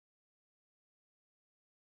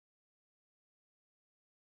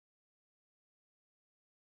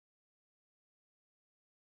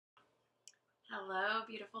Hello,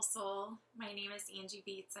 beautiful soul. My name is Angie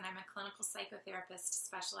Viets, and I'm a clinical psychotherapist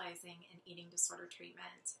specializing in eating disorder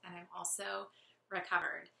treatment, and I'm also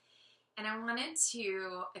recovered. And I wanted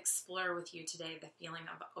to explore with you today the feeling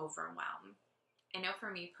of overwhelm. I know for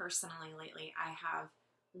me personally lately, I have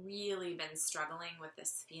really been struggling with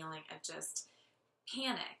this feeling of just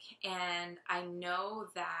panic, and I know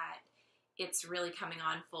that it's really coming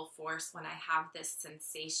on full force when I have this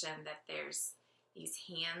sensation that there's these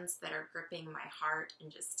hands that are gripping my heart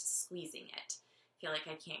and just squeezing it. I feel like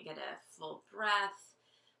I can't get a full breath.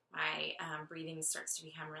 My breathing starts to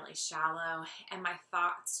become really shallow, and my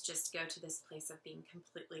thoughts just go to this place of being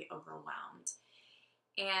completely overwhelmed.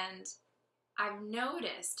 And I've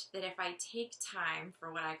noticed that if I take time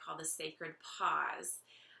for what I call the sacred pause,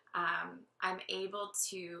 I'm able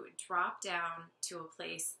to drop down to a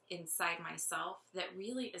place inside myself that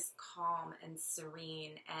really is calm and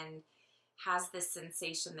serene and has this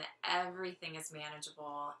sensation that everything is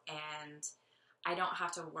manageable and I don't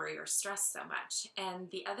have to worry or stress so much. And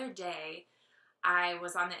the other day, I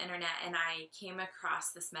was on the internet and I came across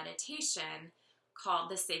this meditation called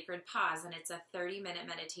the Sacred Pause, and it's a 30-minute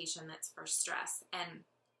meditation that's for stress. And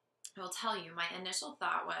I will tell you, my initial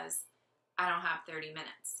thought was, I don't have 30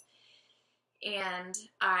 minutes. And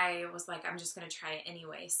I was like, I'm just going to try it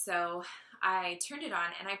anyway. So I turned it on,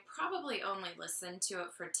 and I probably only listened to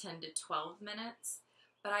it for 10 to 12 minutes,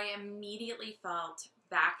 but I immediately felt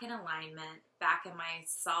back in alignment, back in my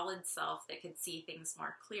solid self that could see things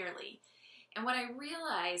more clearly. And what I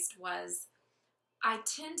realized was I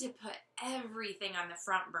tend to put everything on the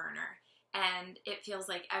front burner, and it feels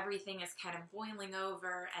like everything is kind of boiling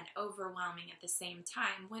over and overwhelming at the same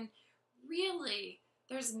time, when really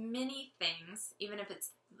there's many things, even if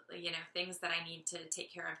it's, things that I need to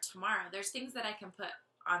take care of tomorrow, there's things that I can put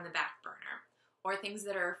on the back burner, or things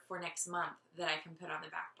that are for next month that I can put on the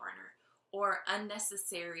back burner, or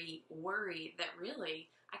unnecessary worry that really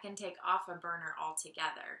I can take off a burner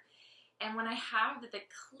altogether. And when I have the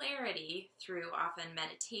clarity through often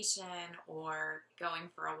meditation or going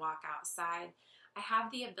for a walk outside, I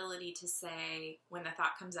have the ability to say, when the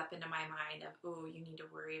thought comes up into my mind of, oh, you need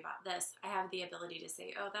to worry about this, I have the ability to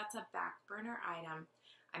say, oh, that's a back burner item.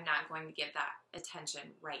 I'm not going to give that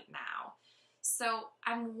attention right now. So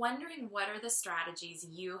I'm wondering, what are the strategies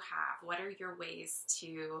you have? What are your ways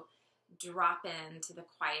to drop into the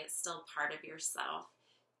quiet, still part of yourself,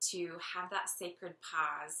 to have that sacred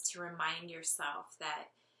pause, to remind yourself that,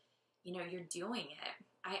 you're doing it.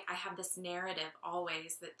 I have this narrative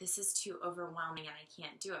always that this is too overwhelming and I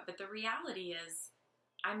can't do it. But the reality is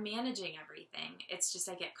I'm managing everything. It's just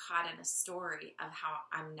I get caught in a story of how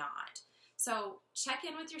I'm not. So check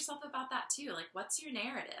in with yourself about that too. Like, what's your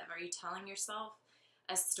narrative? Are you telling yourself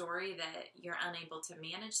a story that you're unable to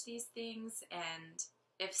manage these things? And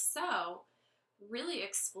if so, really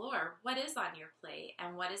explore what is on your plate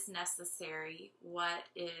and what is necessary, what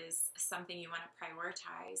is something you want to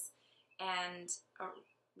prioritize, and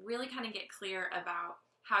really kind of get clear about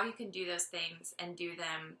how you can do those things and do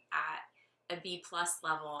them at a B+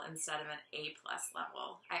 level instead of an A+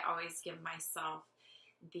 level. I always give myself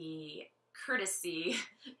the courtesy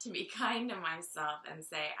to be kind to myself and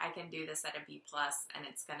say, I can do this at a B+ and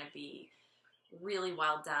it's going to be really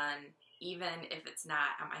well done, even if it's not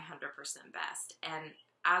at my 100% best. And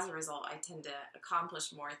as a result, I tend to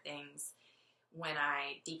accomplish more things when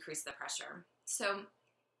I decrease the pressure. So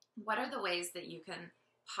what are the ways that you can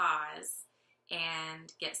pause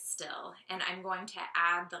and get still? And I'm going to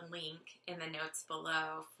add the link in the notes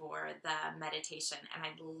below for the meditation, and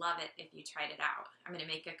I'd love it if you tried it out. I'm going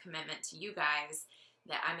to make a commitment to you guys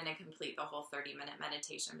that I'm going to complete the whole 30-minute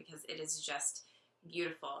meditation, because it is just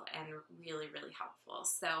beautiful and really, really helpful.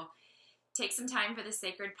 So take some time for the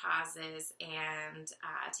sacred pauses and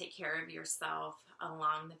take care of yourself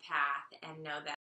along the path, and know that